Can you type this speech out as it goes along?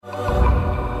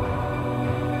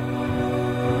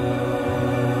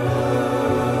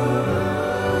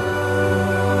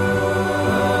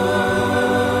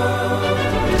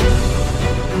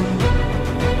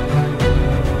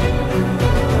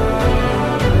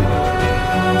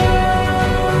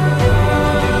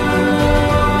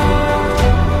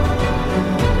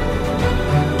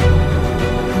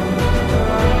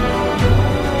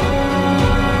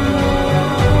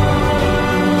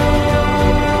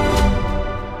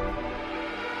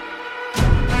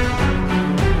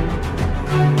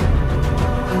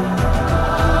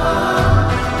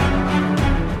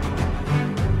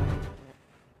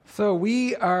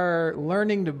are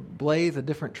learning to blaze a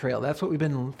different trail. That's what we've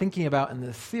been thinking about in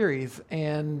this series,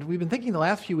 and we've been thinking the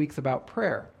last few weeks about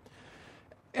prayer.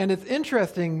 And it's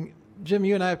interesting, Jim,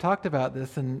 you and I have talked about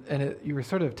this, and you were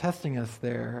sort of testing us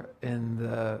there in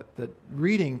the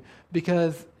reading,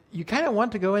 because you kind of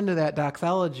want to go into that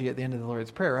doxology at the end of the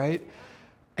Lord's Prayer, right?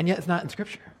 And yet it's not in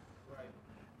Scripture. Right.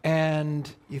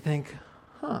 And you think,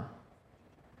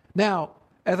 Now,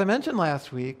 as I mentioned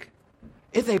last week,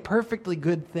 it's a perfectly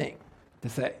good thing to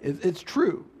say. It's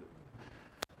true.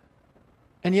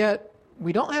 And yet,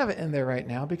 we don't have it in there right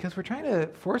now because we're trying to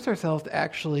force ourselves to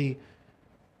actually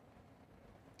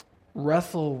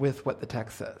wrestle with what the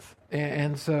text says.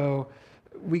 And so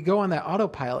we go on that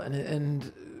autopilot,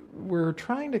 and we're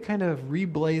trying to kind of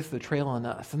reblaze the trail in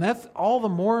us. And that's all the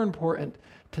more important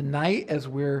tonight as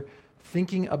we're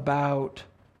thinking about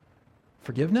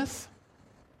forgiveness.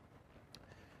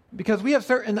 Because we have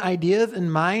certain ideas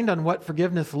in mind on what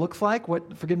forgiveness looks like,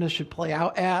 what forgiveness should play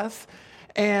out as.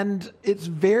 And it's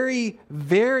very,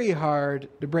 very hard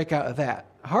to break out of that.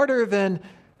 Harder than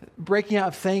breaking out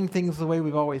of saying things the way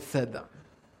we've always said them.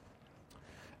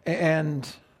 And,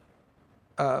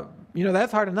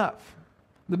 that's hard enough.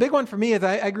 The big one for me is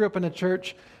I grew up in a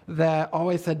church that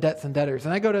always said debts and debtors.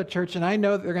 And I go to a church and I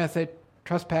know that they're going to say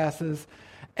trespasses.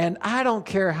 And I don't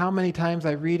care how many times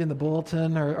I read in the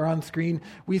bulletin or on screen,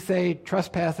 we say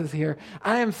trespasses here.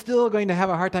 I am still going to have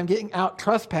a hard time getting out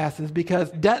trespasses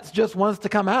because debts just wants to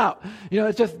come out.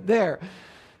 It's just there.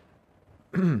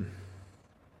 Because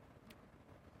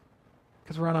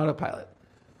we're on autopilot.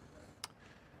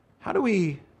 How do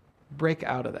we break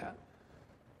out of that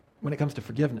when it comes to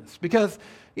forgiveness? Because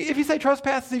if you say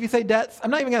trespasses, if you say debts,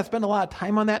 I'm not even going to spend a lot of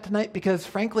time on that tonight because,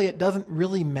 frankly, it doesn't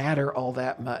really matter all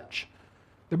that much.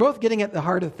 They're both getting at the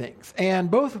heart of things. And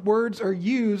both words are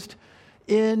used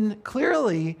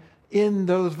clearly in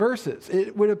those verses.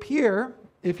 It would appear,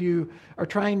 if you are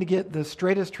trying to get the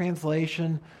straightest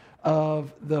translation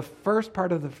of the first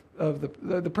part of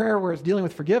the prayer where it's dealing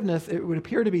with forgiveness, it would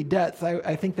appear to be debts.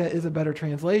 I think that is a better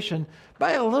translation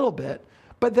by a little bit.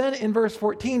 But then in verse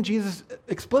 14, Jesus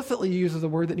explicitly uses a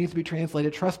word that needs to be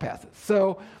translated trespasses.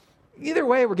 So either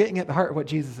way, we're getting at the heart of what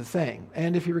Jesus is saying.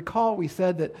 And if you recall, we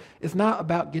said that it's not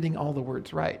about getting all the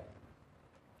words right.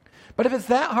 But if it's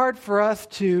that hard for us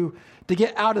to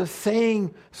get out of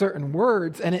saying certain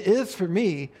words, and it is for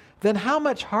me, then how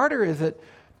much harder is it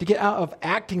to get out of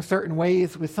acting certain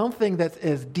ways with something that's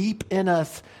as deep in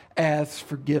us as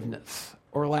forgiveness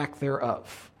or lack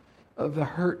thereof, of the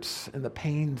hurts and the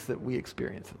pains that we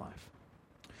experience in life?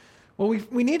 Well,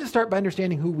 we need to start by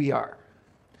understanding who we are.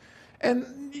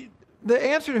 And the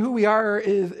answer to who we are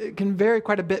it can vary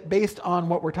quite a bit based on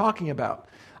what we're talking about.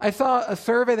 I saw a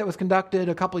survey that was conducted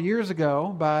a couple years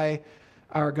ago by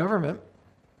our government.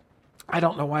 I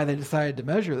don't know why they decided to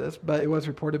measure this, but it was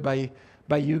reported by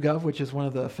YouGov, which is one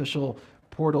of the official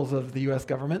portals of the U.S.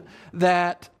 government,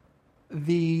 that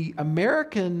the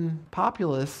American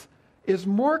populace is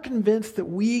more convinced that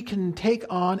we can take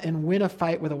on and win a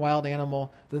fight with a wild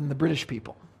animal than the British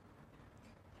people.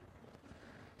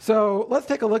 So let's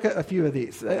take a look at a few of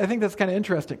these. I think that's kind of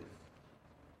interesting.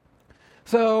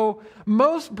 So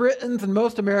most Britons and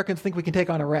most Americans think we can take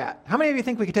on a rat. How many of you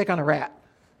think we can take on a rat?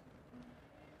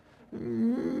 I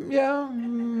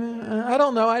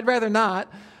don't know. I'd rather not.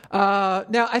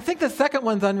 Now, I think the second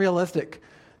one's unrealistic.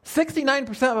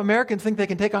 69% of Americans think they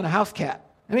can take on a house cat.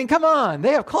 I mean, come on.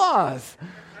 They have claws.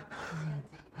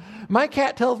 My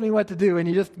cat tells me what to do, and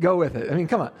you just go with it. I mean,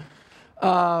 come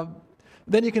on.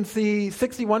 Then you can see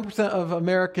 61% of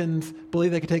Americans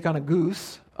believe they could take on a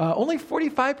goose. Only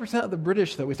 45% of the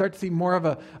British, though. We start to see more of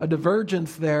a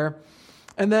divergence there.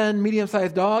 And then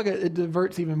medium-sized dog, it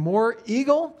diverts even more.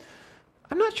 Eagle,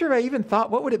 I'm not sure if I even thought,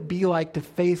 what would it be like to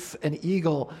face an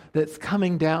eagle that's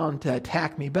coming down to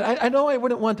attack me? But I know I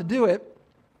wouldn't want to do it.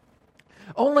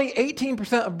 Only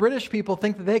 18% of British people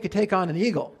think that they could take on an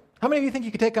eagle. How many of you think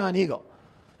you could take on an eagle?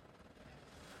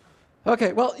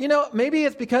 Okay, well, maybe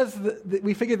it's because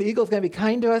we figure the eagle's going to be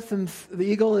kind to us, since the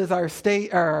eagle is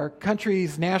our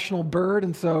country's national bird,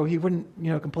 and so he wouldn't,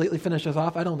 completely finish us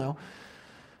off. I don't know.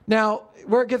 Now,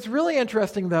 where it gets really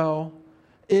interesting, though,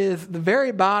 is the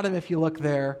very bottom, if you look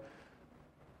there.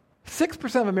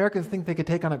 6% of Americans think they could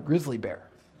take on a grizzly bear.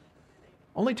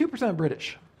 Only 2%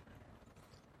 British.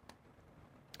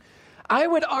 I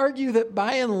would argue that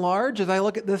by and large, as I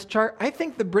look at this chart, I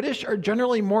think the British are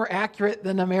generally more accurate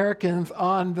than Americans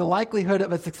on the likelihood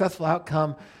of a successful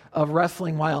outcome of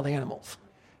wrestling wild animals.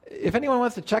 If anyone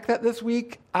wants to check that this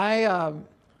week, I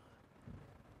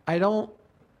don't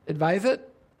advise it,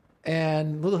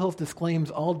 and Little Hills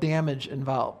disclaims all damage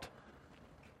involved.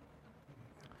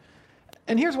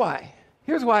 And here's why.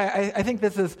 Here's why I think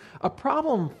this is a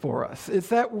problem for us. It's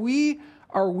that we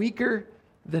are weaker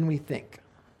than we think.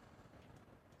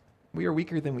 We are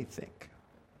weaker than we think.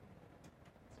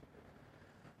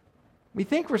 We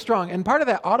think we're strong. And part of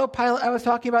that autopilot I was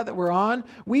talking about that we're on,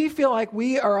 we feel like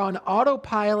we are on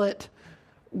autopilot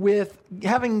with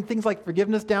having things like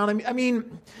forgiveness down.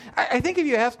 I think if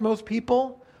you ask most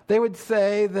people, they would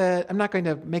say that, I'm not going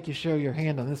to make you show your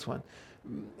hand on this one,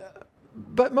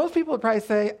 but most people would probably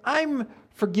say, I'm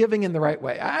forgiving in the right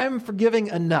way. I'm forgiving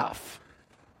enough.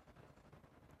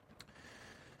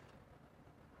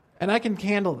 And I can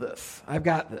handle this. I've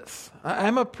got this.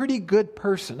 I'm a pretty good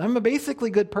person. I'm a basically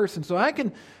good person. So I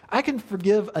can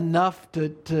forgive enough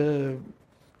to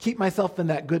keep myself in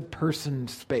that good person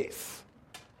space.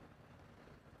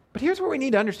 But here's where we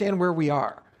need to understand where we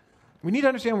are. We need to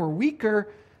understand we're weaker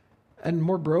and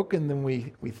more broken than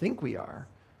we think we are.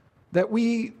 That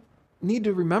we need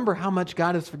to remember how much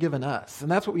God has forgiven us.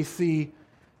 And that's what we see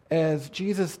as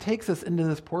Jesus takes us into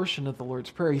this portion of the Lord's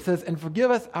Prayer. He says, and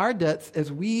forgive us our debts as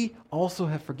we also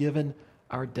have forgiven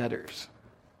our debtors.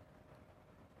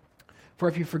 For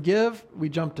if you forgive, we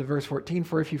jump to verse 14,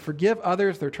 for if you forgive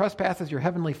others their trespasses, your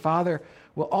heavenly Father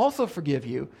will also forgive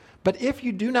you. But if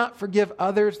you do not forgive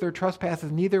others their trespasses,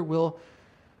 neither will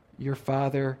your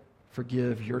Father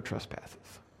forgive your trespasses.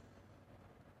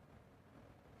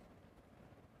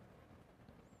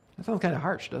 That sounds kind of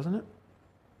harsh, doesn't it?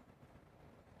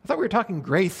 I thought we were talking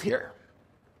grace here.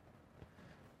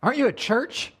 Aren't you a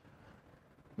church?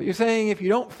 But you're saying if you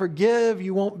don't forgive,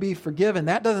 you won't be forgiven.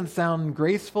 That doesn't sound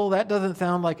graceful. That doesn't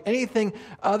sound like anything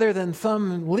other than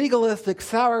some legalistic,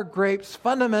 sour grapes,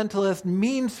 fundamentalist,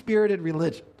 mean-spirited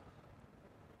religion.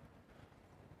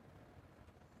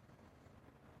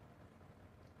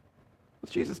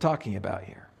 What's Jesus talking about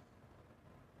here?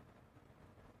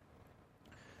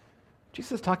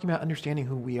 Jesus is talking about understanding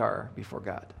who we are before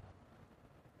God.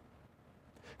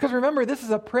 Because remember, this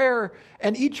is a prayer,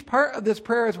 and each part of this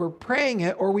prayer as we're praying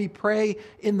it, or we pray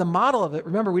in the model of it,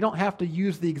 remember, we don't have to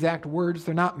use the exact words.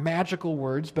 They're not magical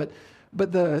words, but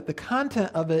the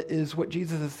content of it is what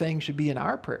Jesus is saying should be in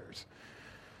our prayers.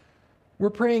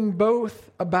 We're praying both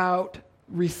about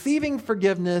receiving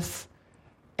forgiveness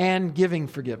and giving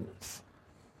forgiveness.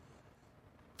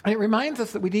 And it reminds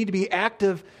us that we need to be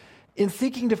active in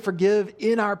seeking to forgive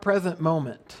in our present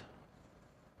moment.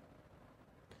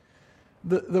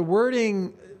 The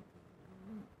wording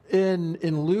in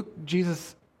Luke,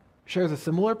 Jesus shares a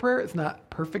similar prayer. It's not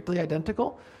perfectly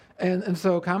identical. And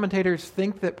so commentators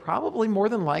think that probably more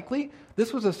than likely,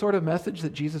 this was a sort of message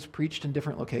that Jesus preached in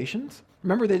different locations.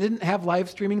 Remember, they didn't have live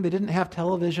streaming. They didn't have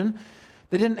television.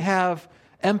 They didn't have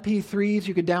MP3s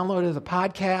you could download as a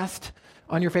podcast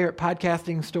on your favorite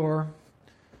podcasting store.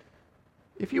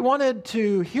 If you wanted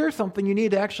to hear something, you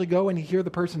need to actually go and hear the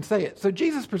person say it. So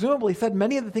Jesus presumably said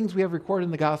many of the things we have recorded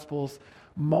in the Gospels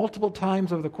multiple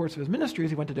times over the course of his ministry as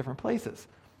he went to different places.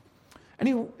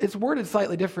 And it's worded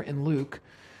slightly different in Luke,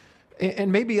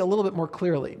 and maybe a little bit more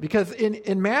clearly. Because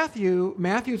in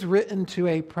Matthew's written to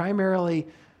a primarily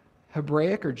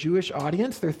Hebraic or Jewish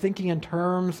audience. They're thinking in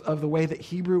terms of the way that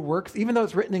Hebrew works, even though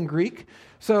it's written in Greek.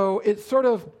 So it's sort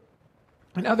of,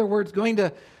 in other words,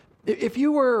 if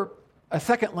you were a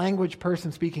second language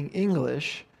person speaking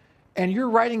English, and you're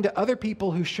writing to other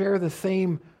people who share the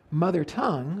same mother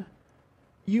tongue,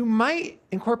 you might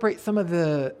incorporate some of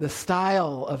the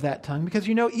style of that tongue because,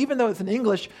 even though it's in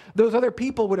English, those other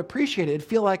people would appreciate it. It'd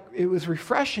feel like it was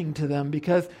refreshing to them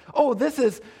because, this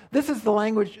is the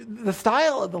language, the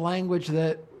style of the language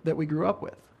that we grew up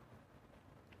with.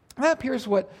 And that appears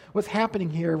what's happening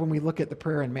here when we look at the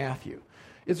prayer in Matthew.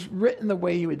 It's written the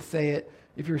way you would say it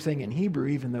if you were saying in Hebrew,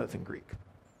 even though it's in Greek.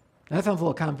 And that sounds a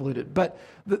little convoluted. But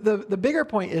the bigger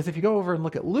point is if you go over and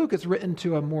look at Luke, it's written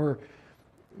to a more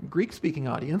Greek-speaking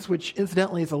audience, which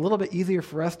incidentally is a little bit easier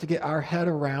for us to get our head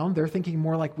around. They're thinking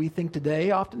more like we think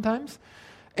today oftentimes.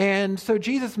 And so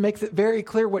Jesus makes it very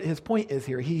clear what his point is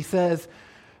here. He says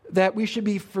that we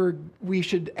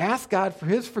should ask God for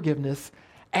his forgiveness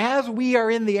as we are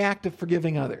in the act of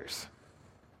forgiving others.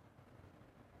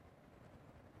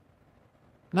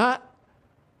 Not,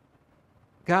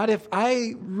 God, if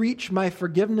I reach my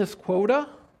forgiveness quota,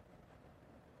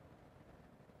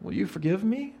 will you forgive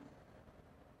me?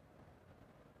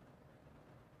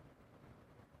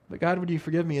 But God, would you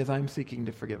forgive me as I'm seeking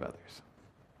to forgive others?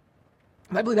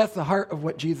 And I believe that's the heart of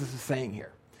what Jesus is saying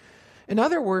here. In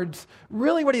other words,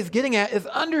 really what he's getting at is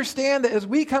understand that as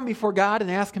we come before God and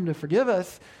ask him to forgive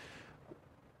us,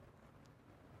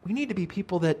 we need to be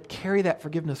people that carry that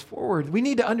forgiveness forward. We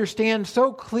need to understand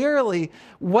so clearly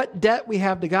what debt we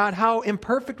have to God, how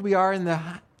imperfect we are in the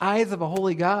eyes of a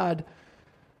holy God,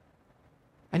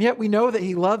 And yet we know that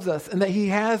he loves us and that he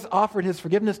has offered his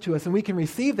forgiveness to us, and we can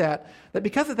receive that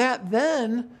because of that,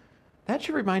 then that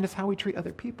should remind us how we treat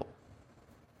other people.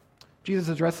 Jesus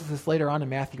addresses this later on in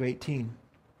Matthew 18.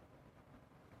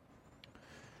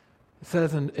 It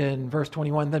says in verse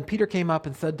 21, "Then Peter came up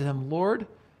and said to him, 'Lord,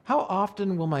 how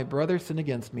often will my brother sin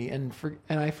against me and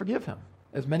I forgive him?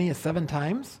 As many as 7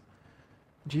 times?'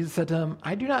 Jesus said to him,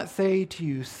 'I do not say to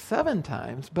you 7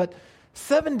 times, but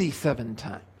 77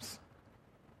 times.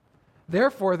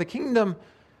 Therefore, the kingdom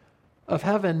of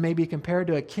heaven may be compared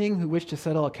to a king who wished to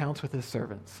settle accounts with his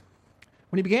servants.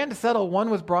 When he began to settle, one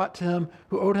was brought to him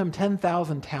who owed him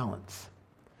 10,000 talents.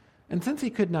 And since he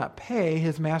could not pay,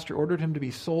 his master ordered him to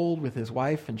be sold with his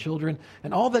wife and children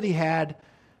and all that he had,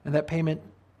 and that payment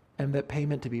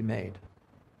to be made.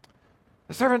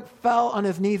 The servant fell on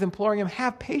his knees, imploring him,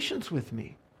 'Have patience with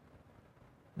me,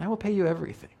 and I will pay you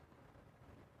everything.'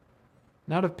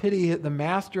 And out of pity, the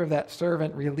master of that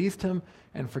servant released him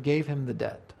and forgave him the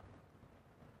debt.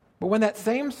 But when that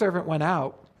same servant went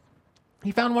out,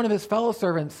 he found one of his fellow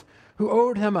servants who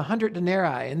owed him 100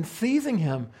 denarii, and seizing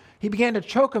him, he began to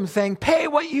choke him, saying, 'Pay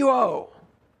what you owe.'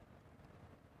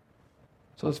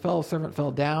 So his fellow servant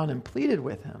fell down and pleaded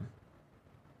with him,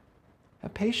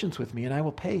 'Have patience with me, and I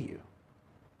will pay you.'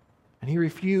 And he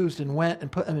refused and went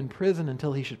and put him in prison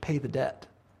until he should pay the debt.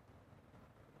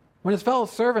 When his fellow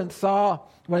servants saw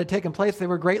what had taken place, they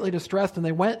were greatly distressed, and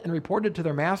they went and reported to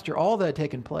their master all that had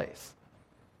taken place.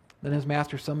 Then his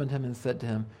master summoned him and said to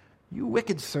him, 'You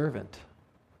wicked servant,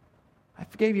 I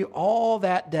forgave you all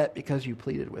that debt because you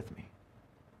pleaded with me.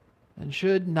 And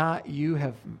should not you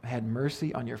have had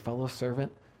mercy on your fellow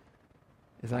servant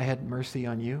as I had mercy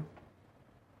on you?'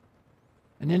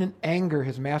 And in anger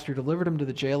his master delivered him to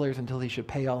the jailers until he should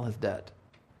pay all his debt.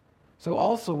 So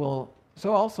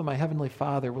also my heavenly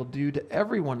Father will do to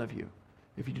every one of you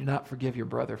if you do not forgive your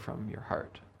brother from your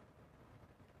heart."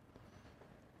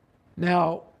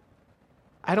 Now,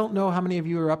 I don't know how many of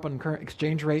you are up on current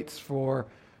exchange rates for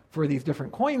these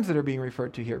different coins that are being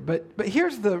referred to here, but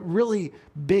here's the really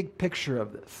big picture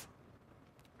of this.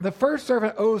 The first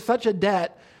servant owes such a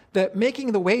debt that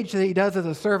making the wage that he does as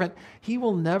a servant, he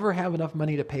will never have enough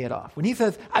money to pay it off. When he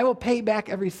says, "I will pay back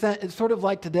every cent," it's sort of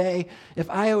like today if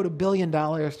I owed $1 billion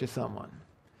to someone.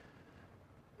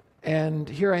 And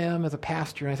here I am as a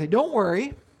pastor, and I say, "Don't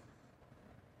worry,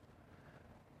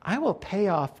 I will pay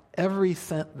off every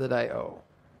cent that I owe."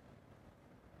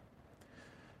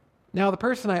 Now, the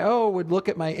person I owe would look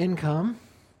at my income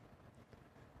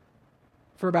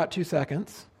for about 2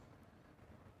 seconds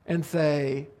and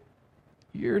say,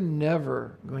 "You're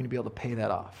never going to be able to pay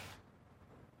that off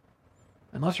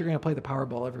unless you're going to play the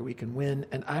Powerball every week and win,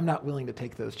 and I'm not willing to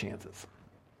take those chances.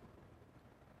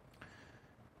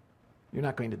 You're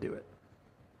not going to do it."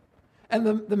 And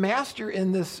the master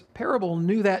in this parable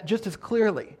knew that just as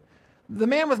clearly. The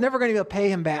man was never going to be able to pay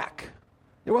him back.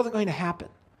 It wasn't going to happen.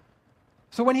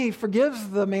 So when he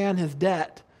forgives the man his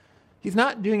debt, he's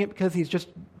not doing it because he's just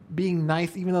being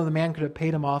nice, even though the man could have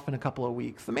paid him off in a couple of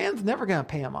weeks. The man's never going to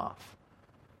pay him off,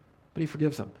 but he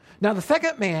forgives him. Now, the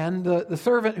second man, the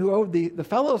servant who owed the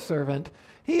fellow servant,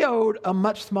 he owed a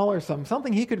much smaller sum,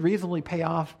 something he could reasonably pay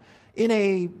off in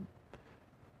a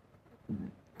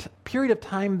period of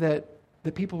time that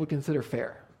people would consider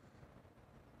fair.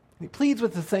 He pleads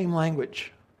with the same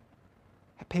language.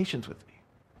 "Have patience with me."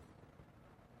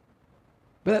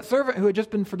 But that servant who had just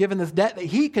been forgiven this debt that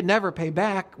he could never pay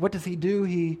back, what does he do?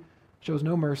 He shows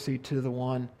no mercy to the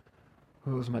one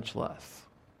who owes much less.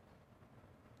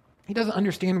 He doesn't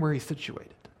understand where he's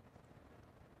situated.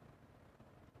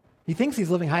 He thinks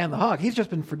he's living high on the hog. He's just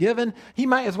been forgiven. He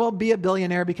might as well be a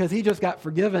billionaire because he just got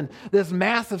forgiven this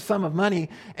massive sum of money,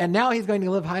 and now he's going to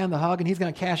live high on the hog, and he's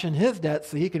going to cash in his debts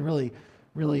so he can really,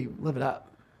 really live it up.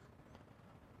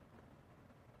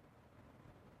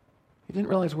 He didn't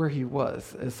realize where he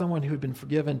was as someone who had been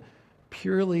forgiven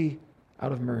purely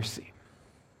out of mercy.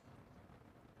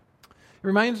 It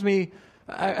reminds me,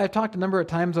 I've talked a number of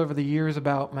times over the years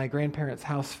about my grandparents'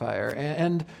 house fire,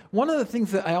 and one of the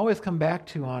things that I always come back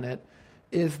to on it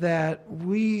is that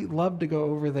we love to go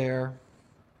over there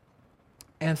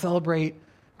and celebrate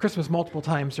Christmas multiple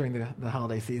times during the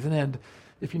holiday season. And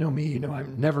if you know me, you know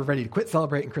I'm never ready to quit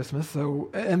celebrating Christmas.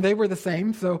 And they were the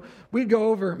same. So we'd go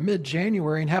over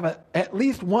mid-January and have at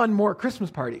least one more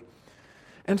Christmas party.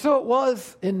 And so it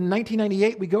was in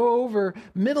 1998. We go over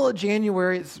middle of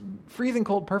January. It's freezing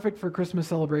cold, perfect for Christmas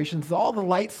celebrations. All the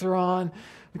lights are on.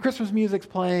 The Christmas music's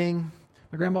playing.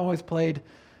 My grandma always played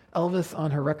Elvis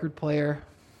on her record player.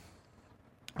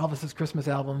 Elvis's Christmas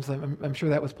albums. I'm sure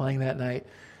that was playing that night.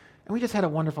 And we just had a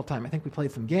wonderful time. I think we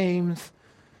played some games.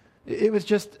 It was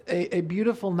just a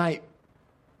beautiful night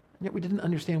yet we didn't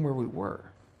understand where we were.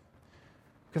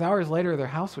 Because hours later, their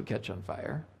house would catch on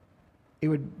fire. It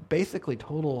would basically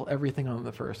total everything on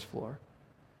the first floor.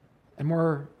 And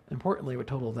more importantly, it would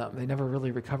total them. They never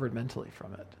really recovered mentally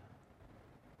from it.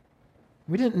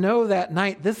 We didn't know that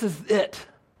night, this is it.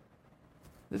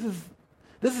 This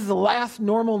is the last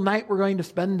normal night we're going to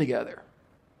spend together.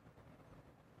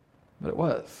 But it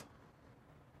was.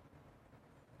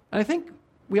 And I think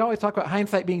we always talk about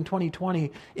hindsight being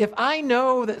 20/20. If I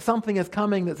know that something is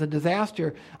coming that's a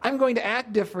disaster, I'm going to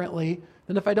act differently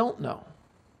than if I don't know.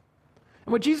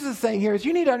 And what Jesus is saying here is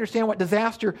you need to understand what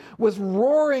disaster was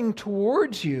roaring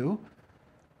towards you.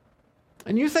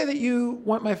 And you say that you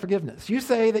want my forgiveness. You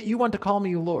say that you want to call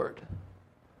me Lord.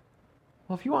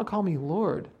 Well, if you want to call me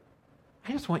Lord,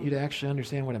 I just want you to actually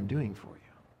understand what I'm doing for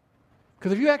you.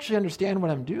 Because if you actually understand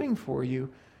what I'm doing for you,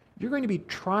 you're going to be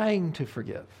trying to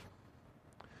forgive.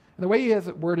 And the way he has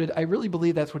it worded, I really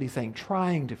believe that's what he's saying,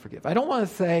 trying to forgive. I don't want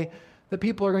to say that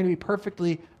people are going to be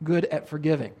perfectly good at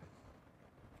forgiving.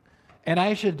 And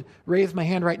I should raise my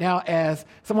hand right now as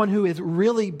someone who is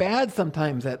really bad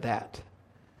sometimes at that.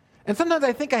 And sometimes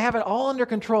I think I have it all under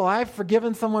control. I've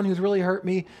forgiven someone who's really hurt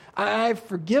me. I've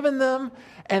forgiven them,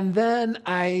 and then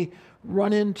I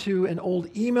run into an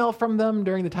old email from them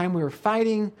during the time we were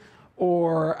fighting,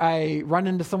 or I run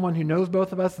into someone who knows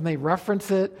both of us and they reference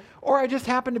it, or I just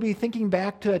happen to be thinking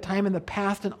back to a time in the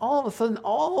past, and all of a sudden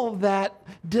all of that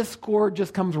discord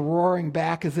just comes roaring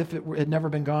back as if it had never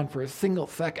been gone for a single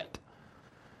second.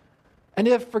 And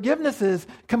if forgiveness is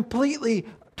completely,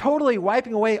 totally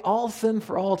wiping away all sin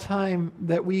for all time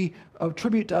that we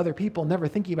attribute to other people, never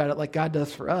thinking about it like God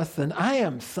does for us, then I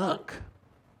am sunk.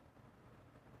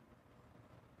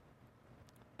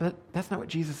 But that's not what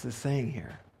Jesus is saying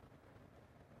here.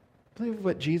 I believe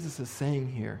what Jesus is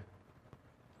saying here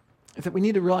is that we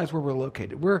need to realize where we're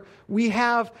located. We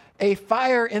have a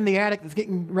fire in the attic that's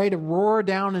getting ready to roar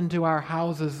down into our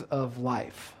houses of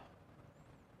life.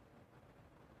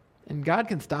 And God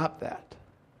can stop that.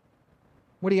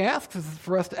 What he asks is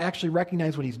for us to actually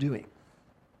recognize what he's doing.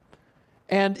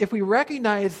 And if we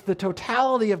recognize the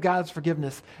totality of God's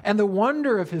forgiveness and the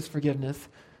wonder of his forgiveness,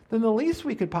 then the least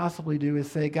we could possibly do is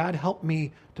say, God, help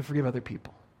me to forgive other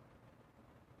people.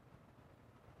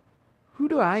 Who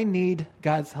do I need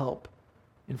God's help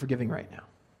in forgiving right now?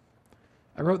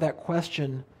 I wrote that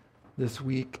question this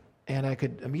week, and I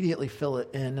could immediately fill it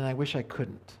in, and I wish I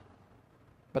couldn't.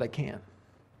 But I can.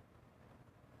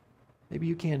 Maybe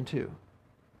you can too.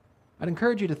 I'd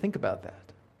encourage you to think about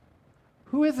that.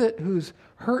 Who is it whose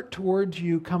hurt towards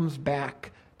you comes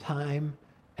back time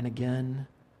and again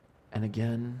and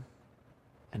again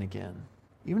and again,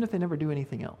 even if they never do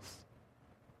anything else?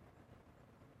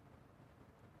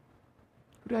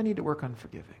 Who do I need to work on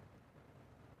forgiving?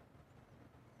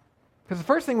 Because the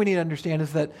first thing we need to understand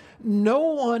is that no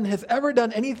one has ever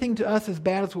done anything to us as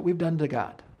bad as what we've done to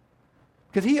God.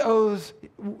 Because he owes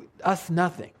us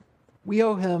nothing. We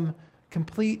owe him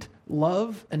complete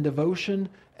love and devotion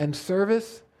and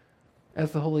service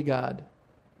as the holy God.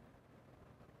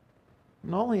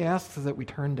 And all he asks is that we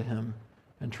turn to him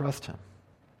and trust him.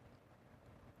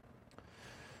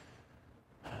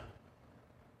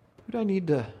 Who do I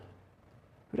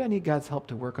need God's help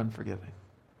to work on forgiving?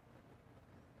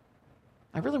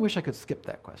 I really wish I could skip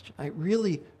that question. I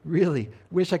really, really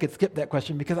wish I could skip that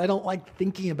question because I don't like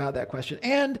thinking about that question.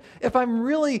 And if I'm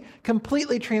really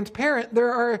completely transparent,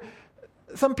 there are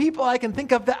some people I can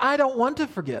think of that I don't want to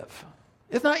forgive.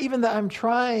 It's not even that I'm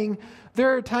trying.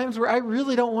 There are times where I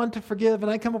really don't want to forgive, and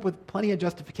I come up with plenty of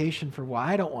justification for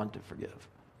why I don't want to forgive.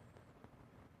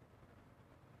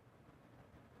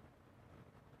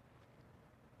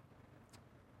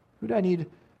 Who do I need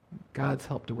God's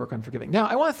help to work on forgiving? Now,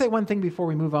 I want to say one thing before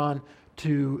we move on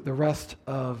to the rest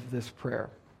of this prayer.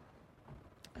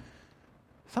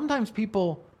 Sometimes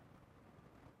people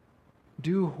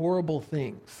do horrible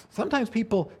things. Sometimes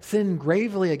people sin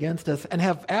gravely against us and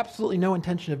have absolutely no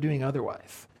intention of doing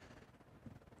otherwise.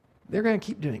 They're going to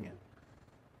keep doing it.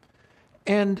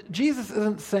 And Jesus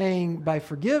isn't saying by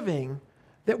forgiving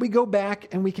that we go back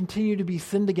and we continue to be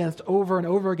sinned against over and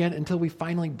over again until we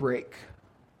finally break.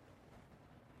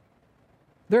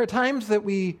 There are times that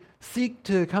we seek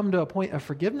to come to a point of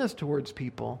forgiveness towards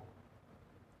people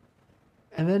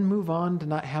and then move on to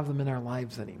not have them in our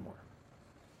lives anymore.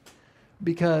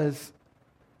 Because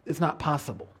it's not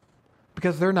possible.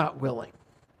 Because they're not willing.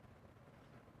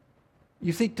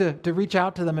 You seek to reach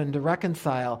out to them and to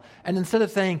reconcile. And instead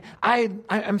of saying,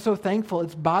 I'm so thankful,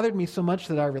 it's bothered me so much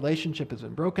that our relationship has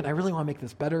been broken. I really want to make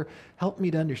this better. Help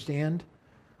me to understand.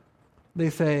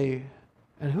 They say,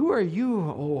 And who are you,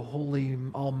 oh holy,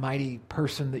 almighty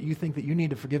person, that you think that you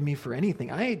need to forgive me for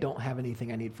anything? I don't have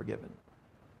anything I need forgiven.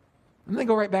 And they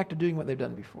go right back to doing what they've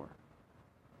done before.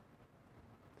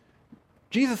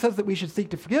 Jesus says that we should seek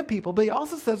to forgive people, but he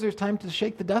also says there's time to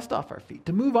shake the dust off our feet,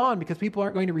 to move on, because people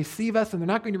aren't going to receive us and they're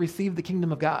not going to receive the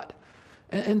kingdom of God.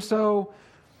 And so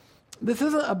this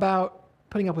isn't about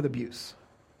putting up with abuse.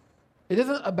 It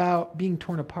isn't about being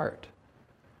torn apart.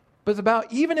 But it's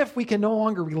about, even if we can no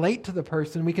longer relate to the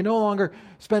person, we can no longer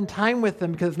spend time with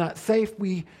them because it's not safe,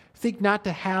 we seek not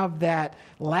to have that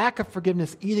lack of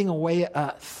forgiveness eating away at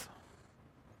us.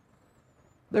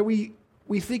 That we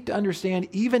seek to understand,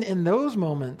 even in those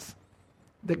moments,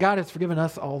 that God has forgiven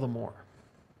us all the more.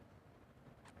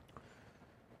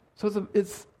 So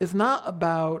it's not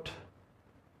about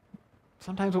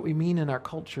sometimes what we mean in our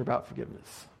culture about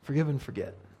forgiveness. Forgive and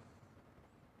forget.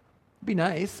 Be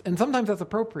nice, and sometimes that's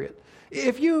appropriate.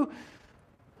 If you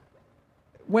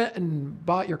went and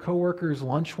bought your coworker's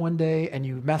lunch one day and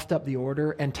you messed up the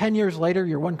order, and 10 years later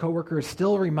your one coworker is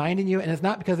still reminding you, and it's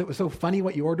not because it was so funny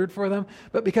what you ordered for them,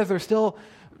 but because they're still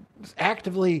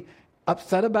actively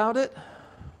upset about it,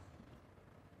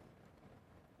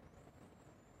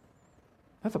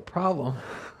 that's a problem.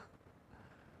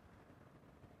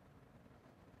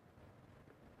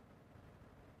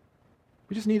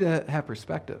 We just need to have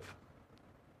perspective.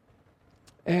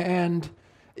 And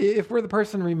if we're the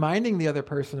person reminding the other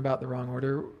person about the wrong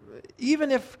order, even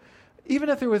if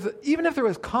there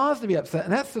was cause to be upset,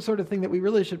 and that's the sort of thing that we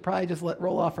really should probably just let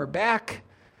roll off our back.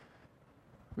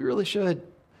 We really should.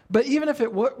 But even if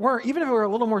it weren't, even if it were a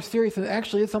little more serious and it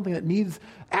actually is something that needs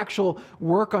actual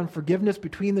work on forgiveness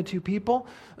between the two people,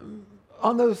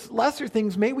 on those lesser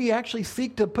things, may we actually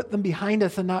seek to put them behind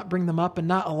us and not bring them up and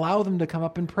not allow them to come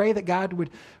up, and pray that God would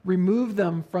remove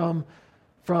them from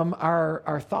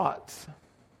our thoughts.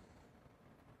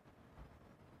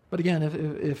 But again,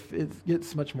 if it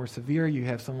gets much more severe, you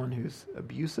have someone who's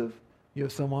abusive, you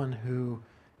have someone who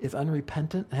is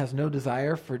unrepentant, has no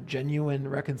desire for genuine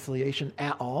reconciliation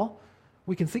at all,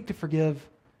 we can seek to forgive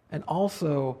and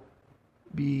also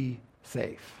be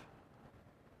safe.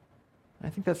 I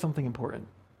think that's something important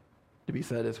to be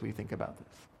said as we think about this.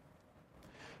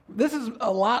 This is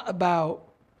a lot about,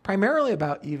 primarily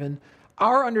about even,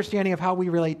 our understanding of how we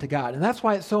relate to God. And that's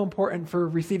why it's so important for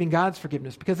receiving God's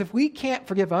forgiveness. Because if we can't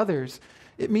forgive others,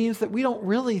 it means that we don't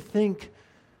really think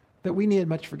that we need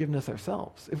much forgiveness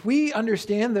ourselves. If we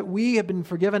understand that we have been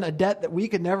forgiven a debt that we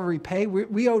could never repay,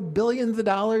 we owed billions of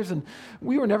dollars and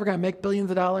we were never going to make billions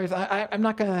of dollars. I'm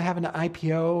not going to have an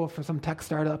IPO for some tech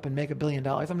startup and make $1 billion.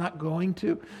 I'm not going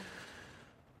to.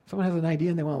 If someone has an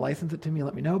idea and they want to license it to me,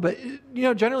 let me know. But,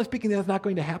 generally speaking, that's not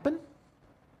going to happen.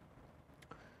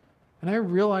 And I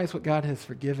realize what God has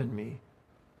forgiven me.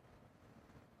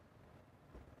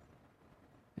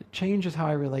 It changes how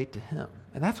I relate to him.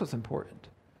 And that's what's important.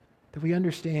 That we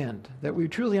understand, that we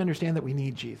truly understand that we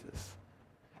need Jesus.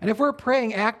 And if we're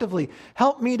praying actively,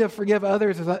 help me to forgive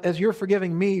others as you're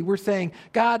forgiving me, we're saying,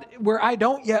 God, where I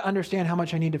don't yet understand how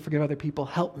much I need to forgive other people,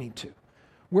 help me to.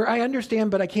 Where I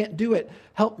understand but I can't do it,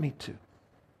 help me to.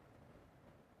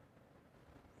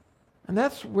 And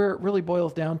that's where it really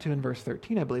boils down to in verse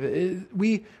 13, I believe.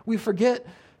 We forget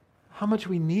how much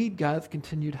we need God's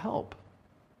continued help.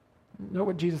 Note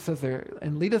what Jesus says there.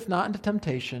 And lead us not into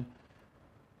temptation,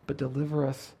 but deliver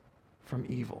us from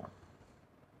evil.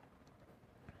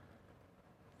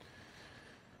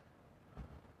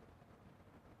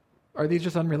 Are these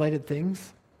just unrelated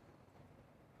things?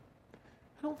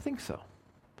 I don't think so.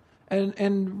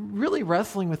 And really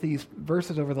wrestling with these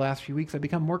verses over the last few weeks, I've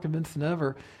become more convinced than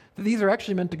ever that these are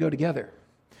actually meant to go together.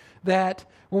 That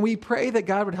when we pray that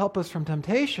God would help us from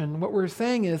temptation, what we're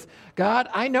saying is, God,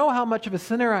 I know how much of a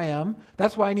sinner I am.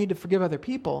 That's why I need to forgive other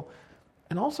people.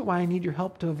 And also why I need your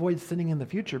help to avoid sinning in the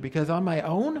future. Because on my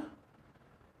own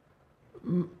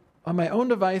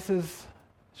devices,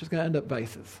 it's just going to end up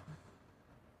vices.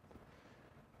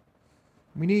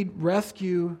 We need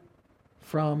rescue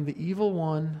from the evil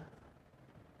one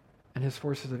and his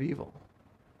forces of evil.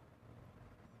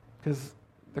 Because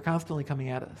they're constantly coming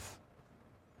at us.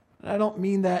 And I don't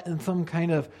mean that in some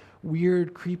kind of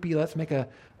weird, creepy, let's make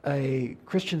a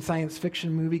Christian science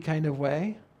fiction movie kind of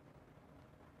way.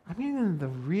 I mean in the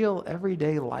real,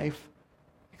 everyday life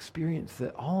experience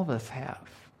that all of us have.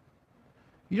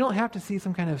 You don't have to see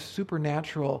some kind of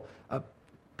supernatural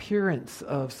appearance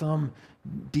of some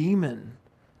demon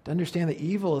to understand that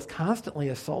evil is constantly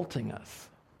assaulting us.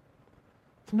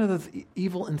 Sometimes it's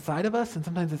evil inside of us, and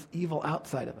sometimes it's evil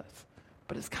outside of us.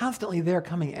 But it's constantly there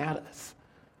coming at us.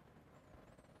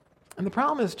 And the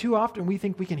problem is, too often we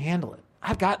think we can handle it.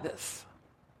 I've got this.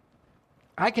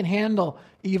 I can handle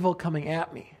evil coming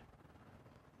at me.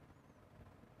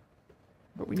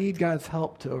 But we need God's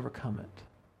help to overcome it.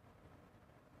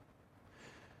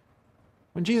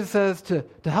 When Jesus says to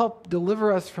help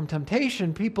deliver us from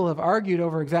temptation, people have argued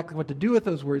over exactly what to do with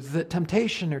those words. Is it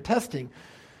temptation or testing?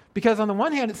 Because on the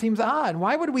one hand, it seems odd.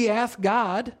 Why would we ask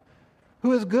God,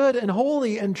 who is good and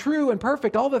holy and true and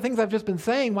perfect, all the things I've just been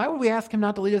saying, why would we ask him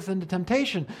not to lead us into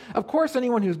temptation? Of course,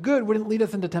 anyone who's good wouldn't lead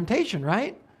us into temptation,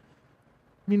 right?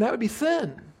 I mean, that would be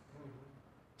sin.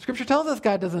 Scripture tells us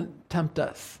God doesn't tempt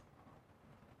us.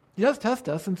 He does test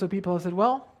us, and so people have said,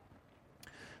 well,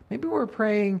 maybe we're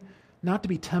praying not to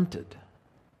be tempted.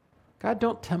 God,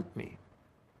 don't tempt me.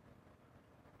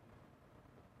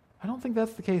 I don't think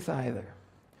that's the case either.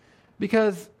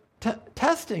 Because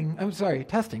testing,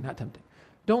 not tempting.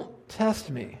 Don't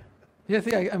test me. Yeah,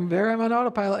 see, I'm on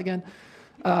autopilot again.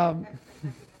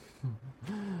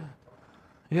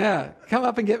 Yeah, come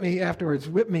up and get me afterwards.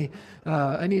 Whip me.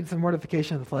 I need some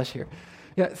mortification of the flesh here.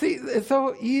 Yeah, see, it's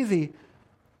so easy.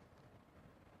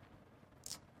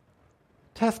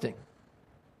 Testing.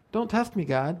 Don't test me,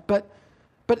 God. But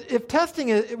if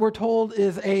testing, we're told,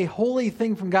 is a holy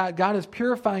thing from God, God is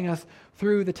purifying us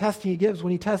through the testing he gives.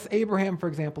 When he tests Abraham, for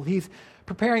example, he's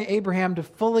preparing Abraham to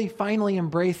finally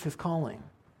embrace his calling.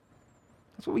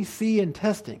 That's what we see in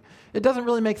testing. It doesn't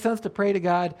really make sense to pray to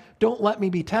God, don't let me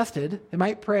be tested. We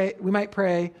might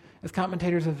pray, as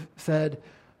commentators have said,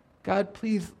 God,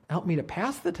 please help me to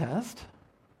pass the test.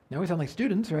 Now we sound like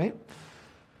students, right?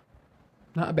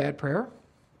 Not a bad prayer.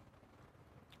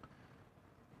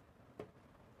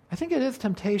 I think it is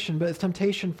temptation, but it's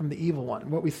temptation from the evil one,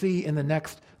 what we see in the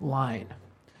next line.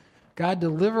 God,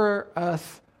 deliver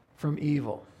us from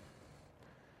evil.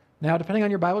 Now, depending on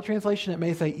your Bible translation, it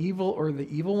may say evil or the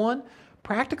evil one.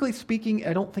 Practically speaking,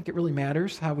 I don't think it really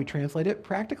matters how we translate it.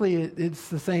 Practically, it's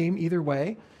the same either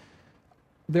way.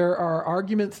 There are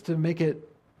arguments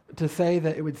to say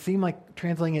that it would seem like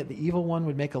translating it the evil one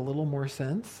would make a little more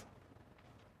sense,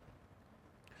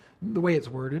 the way it's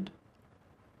worded.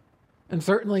 And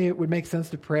certainly it would make sense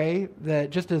to pray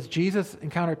that just as Jesus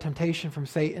encountered temptation from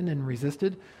Satan and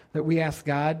resisted, that we ask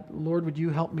God, Lord, would you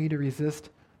help me to resist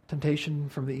temptation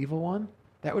from the evil one?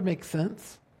 That would make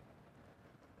sense.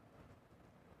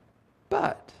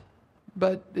 But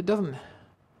it doesn't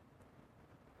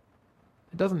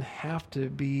have to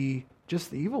be just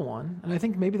the evil one. And I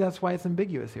think maybe that's why it's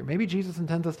ambiguous here. Maybe Jesus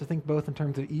intends us to think both in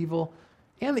terms of evil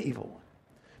and the evil one.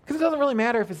 Because it doesn't really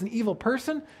matter if it's an evil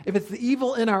person, if it's the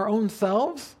evil in our own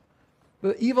selves,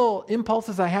 the evil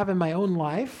impulses I have in my own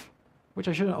life, which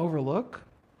I shouldn't overlook.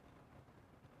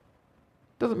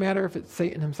 It doesn't matter if it's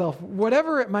Satan himself.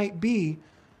 Whatever it might be,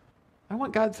 I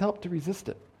want God's help to resist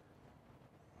it.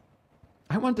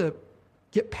 I want to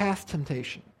get past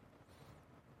temptation.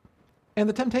 And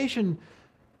the temptation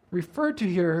referred to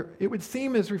here, it would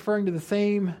seem is referring to the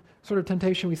same sort of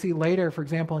temptation we see later, for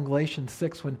example, in Galatians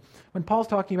 6, when Paul's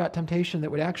talking about temptation that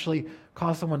would actually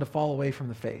cause someone to fall away from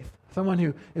the faith. Someone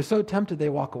who is so tempted they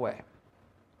walk away.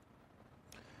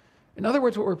 In other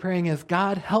words, what we're praying is,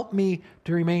 God, help me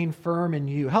to remain firm in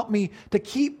you. Help me to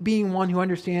keep being one who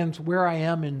understands where I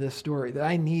am in this story, that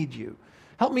I need you.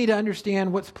 Help me to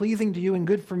understand what's pleasing to you and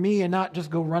good for me and not just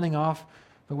go running off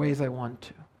the ways I want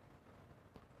to.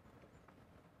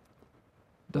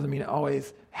 Doesn't mean it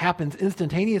always happens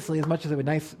instantaneously as much as it would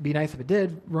be nice if it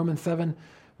did. Romans 7,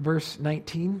 verse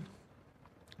 19.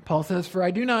 Paul says, for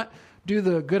I do not do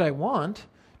the good I want,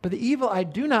 but the evil I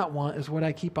do not want is what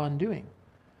I keep on doing.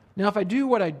 Now, if I do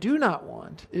what I do not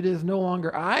want, it is no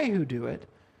longer I who do it,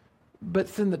 but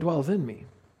sin that dwells in me.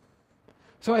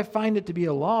 So I find it to be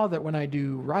a law that when I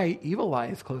do right, evil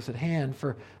lies close at hand,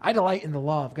 for I delight in the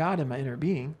law of God in my inner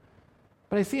being.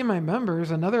 But I see in my members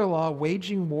another law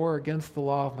waging war against the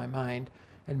law of my mind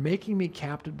and making me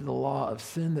captive to the law of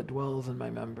sin that dwells in my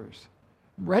members.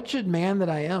 Wretched man that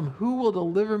I am, who will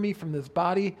deliver me from this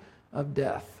body of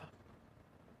death?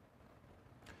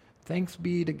 Thanks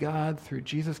be to God through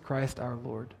Jesus Christ our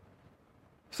Lord.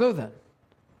 So then,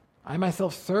 I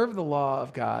myself serve the law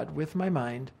of God with my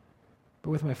mind, but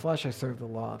with my flesh I serve the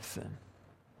law of sin.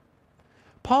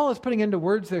 Paul is putting into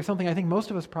words there something I think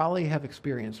most of us probably have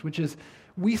experienced, which is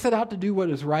we set out to do what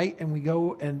is right, and we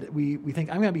go and we think,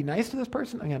 I'm going to be nice to this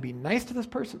person, I'm going to be nice to this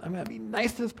person, I'm going to be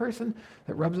nice to this person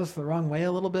that rubs us the wrong way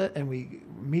a little bit, and we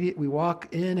walk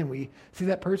in and we see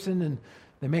that person and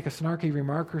they make a snarky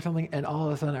remark or something, and all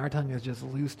of a sudden our tongue is just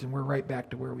loosed and we're right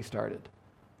back to where we started.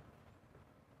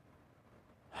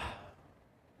 I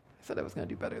said I was going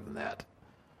to do better than that.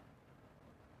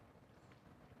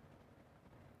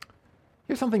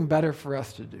 Here's something better for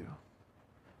us to do.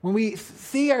 when we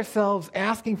see ourselves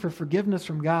asking for forgiveness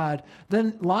from God,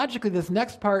 then logically this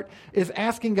next part is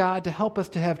asking God to help us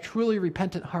to have truly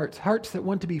repentant hearts, hearts that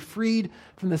want to be freed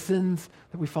from the sins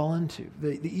that we fall into,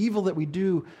 the evil that we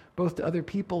do both to other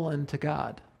people and to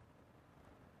God.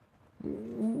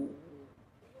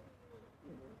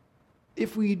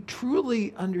 If we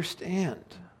truly understand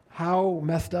how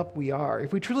messed up we are,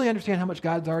 if we truly understand how much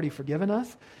God's already forgiven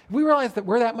us, if we realize that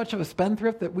we're that much of a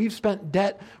spendthrift, that we've spent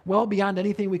debt well beyond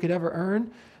anything we could ever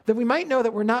earn, then we might know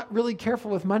that we're not really careful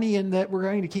with money and that we're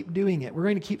going to keep doing it. We're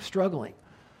going to keep struggling.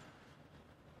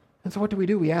 And so what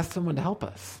do? We ask someone to help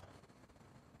us.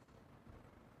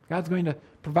 God's going to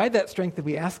provide that strength if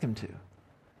we ask him to.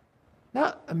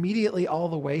 Not immediately all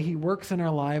the way. He works in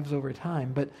our lives over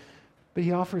time, but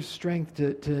he offers strength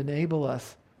to enable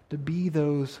us to be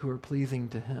those who are pleasing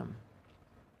to him.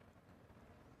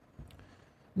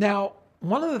 Now,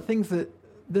 one of the things that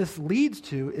this leads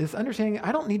to is understanding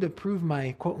I don't need to prove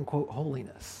my quote-unquote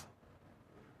holiness.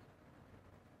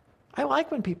 I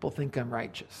like when people think I'm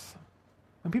righteous.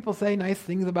 When people say nice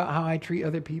things about how I treat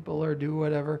other people or do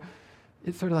whatever,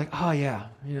 it's sort of like, oh yeah,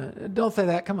 don't say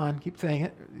that. Come on, keep saying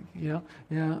it.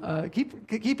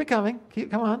 Keep it coming.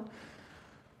 Come on.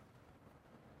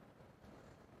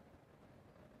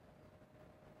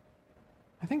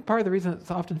 I think part of the reason it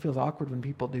often feels awkward when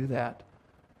people do that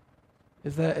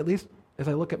is that, at least as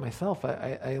I look at myself,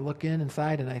 I look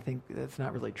inside and I think that's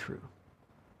not really true.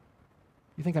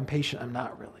 You think I'm patient? I'm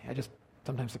not really. I just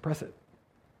sometimes suppress it.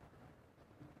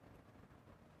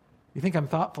 You think I'm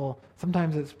thoughtful?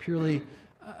 Sometimes it's purely,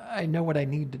 I know what I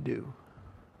need to do.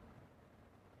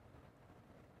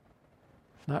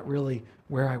 It's not really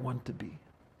where I want to be.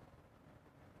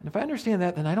 And if I understand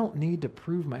that, then I don't need to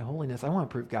prove my holiness. I want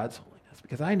to prove God's holiness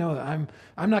because I know that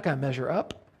I'm not going to measure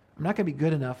up. I'm not going to be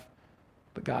good enough,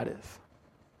 but God is.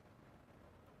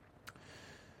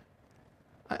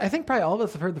 I think probably all of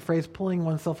us have heard the phrase pulling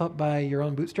oneself up by your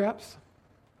own bootstraps.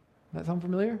 Does that sound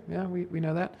familiar? Yeah, we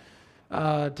know that.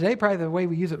 Today, probably the way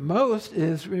we use it most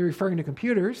is referring to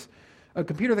computers. A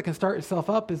computer that can start itself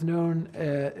up is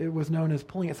it was known as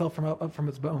pulling itself up from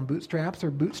its own bootstraps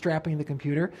or bootstrapping the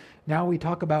computer. Now we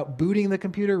talk about booting the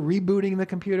computer, rebooting the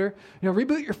computer.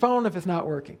 Reboot your phone if it's not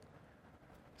working.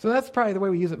 So that's probably the way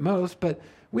we use it most, but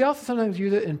we also sometimes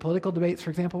use it in political debates, for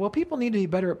example. Well, people need to be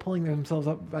better at pulling themselves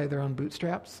up by their own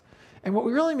bootstraps. And what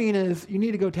we really mean is you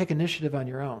need to go take initiative on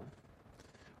your own.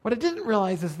 What I didn't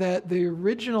realize is that the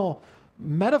original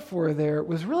metaphor there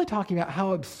was really talking about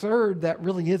how absurd that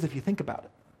really is if you think about it.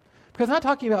 Because it's not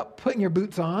talking about putting your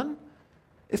boots on.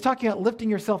 It's talking about lifting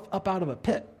yourself up out of a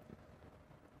pit.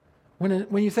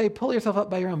 When you say pull yourself up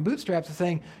by your own bootstraps, it's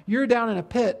saying you're down in a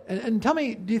pit. And tell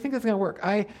me, do you think that's going to work?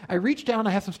 I reach down,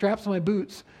 I have some straps on my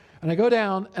boots, and I go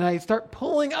down and I start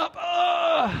pulling up.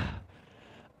 Am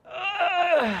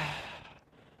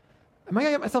I going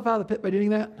to get myself out of the pit by doing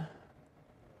that?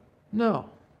 No.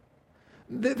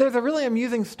 There's a really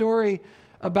amusing story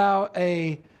about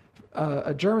a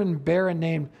German baron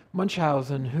named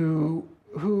Munchausen who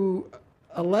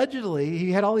allegedly, he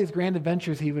had all these grand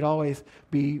adventures he would always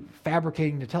be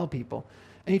fabricating to tell people.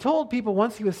 And he told people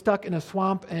once he was stuck in a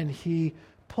swamp and he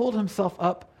pulled himself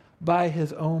up by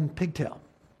his own pigtail.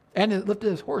 And it lifted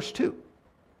his horse too.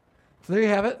 So there you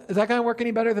have it. Is that going to work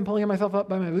any better than pulling myself up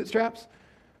by my bootstraps?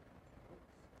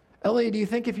 Ellie, do you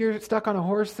think if you're stuck on a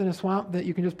horse in a swamp that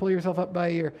you can just pull yourself up by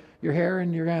your hair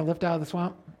and you're going to lift out of the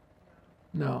swamp?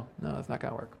 No, it's not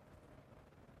going to work.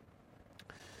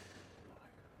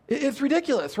 It's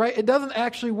ridiculous, right? It doesn't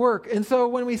actually work. And so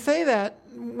when we say that,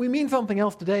 we mean something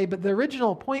else today, but the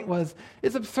original point was,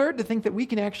 it's absurd to think that we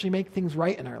can actually make things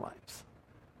right in our lives.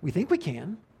 We think we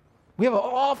can. We have an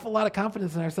awful lot of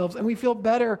confidence in ourselves, and we feel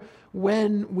better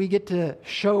when we get to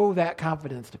show that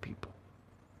confidence to people.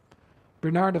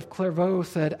 Bernard of Clairvaux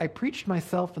said, I preached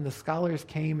myself and the scholars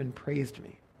came and praised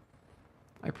me.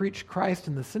 I preached Christ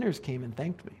and the sinners came and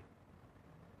thanked me.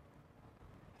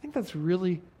 I think that's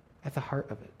really at the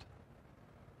heart of it.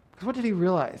 Because what did he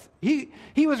realize? He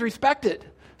was respected.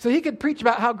 So he could preach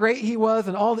about how great he was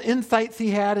and all the insights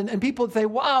he had. And people would say,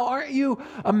 wow, aren't you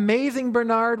amazing,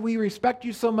 Bernard? We respect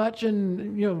you so much.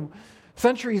 And,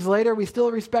 centuries later, we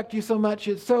still respect you so much.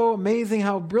 It's so amazing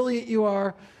how brilliant you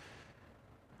are.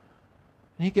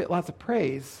 And he'd get lots of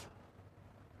praise.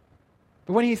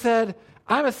 But when he said,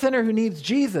 I'm a sinner who needs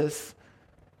Jesus,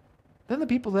 then the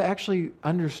people that actually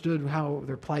understood how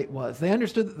their plight was, they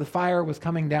understood that the fire was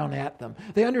coming down at them.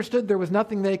 They understood there was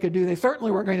nothing they could do. They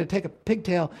certainly weren't going to take a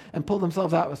pigtail and pull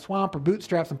themselves out of a swamp or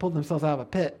bootstraps and pull themselves out of a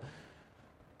pit.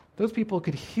 Those people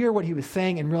could hear what he was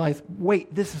saying and realize,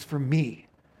 wait, this is for me.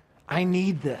 I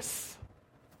need this.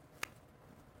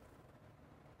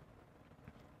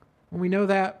 When we know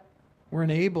that, we're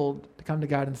enabled to come to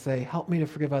God and say, help me to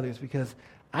forgive others, because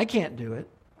I can't do it.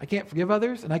 I can't forgive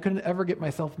others, and I couldn't ever get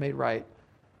myself made right.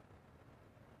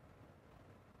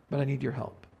 But I need your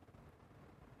help.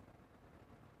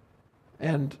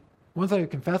 And once I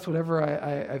confess whatever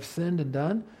I've sinned and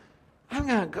done, I'm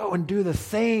going to go and do the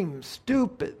same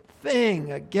stupid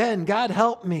thing again. God,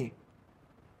 help me.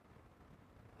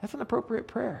 That's an appropriate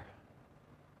prayer.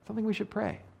 Something we should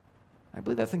pray. I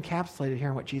believe that's encapsulated here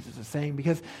in what Jesus is saying,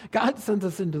 because God sends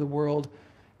us into the world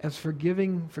as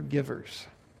forgiving forgivers.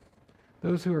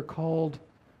 Those who are called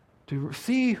to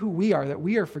see who we are, that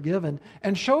we are forgiven,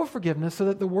 and show forgiveness so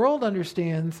that the world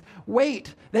understands,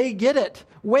 wait, they get it.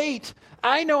 Wait,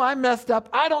 I know I'm messed up.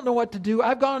 I don't know what to do.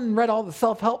 I've gone and read all the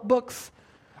self-help books.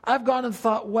 I've gone and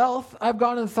sought wealth. I've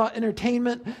gone and sought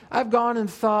entertainment. I've gone and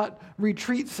sought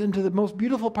retreats into the most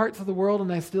beautiful parts of the world,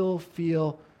 and I still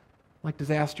feel like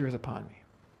disaster is upon me.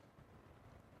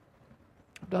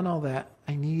 I've done all that.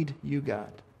 I need you,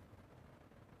 God.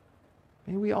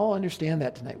 Maybe we all understand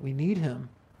that tonight. We need him.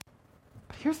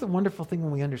 But here's the wonderful thing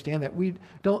when we understand that.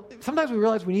 Sometimes we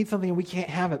realize we need something and we can't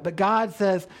have it. But God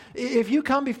says, if you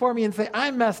come before me and say,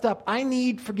 I'm messed up, I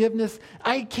need forgiveness,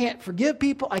 I can't forgive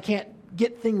people, I can't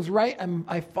get things right,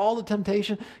 I fall to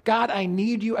temptation. God, I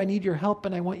need you, I need your help,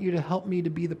 and I want you to help me to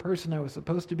be the person I was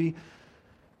supposed to be.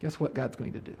 Guess what God's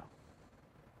going to do?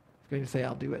 He's going to say,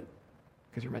 I'll do it,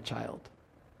 because you're my child,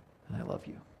 and I love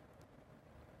you.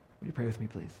 Would you pray with me,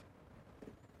 please?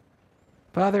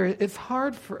 Father, it's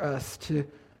hard for us to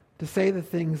say the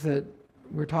things that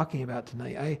we're talking about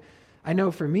tonight. I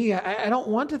know for me, I don't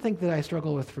want to think that I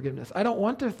struggle with forgiveness. I don't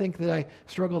want to think that I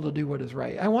struggle to do what is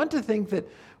right. I want to think that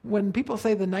when people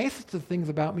say the nicest of things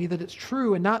about me, that it's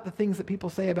true, and not the things that people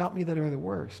say about me that are the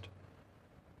worst.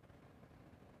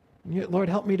 Lord,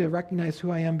 help me to recognize who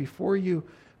I am before you,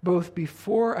 both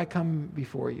before I come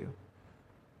before you.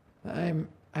 I'm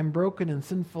broken and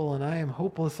sinful, and I am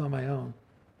hopeless on my own.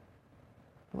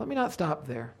 But let me not stop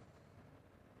there.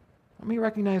 Let me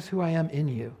recognize who I am in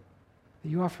you, that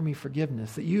you offer me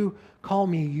forgiveness, that you call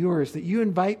me yours, that you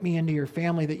invite me into your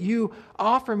family, that you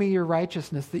offer me your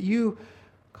righteousness, that you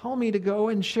call me to go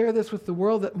and share this with the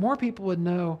world, that more people would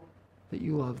know that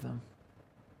you love them.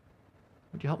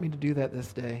 Would you help me to do that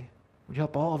this day? Would you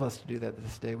help all of us to do that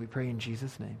this day? We pray in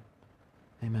Jesus' name.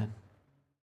 Amen.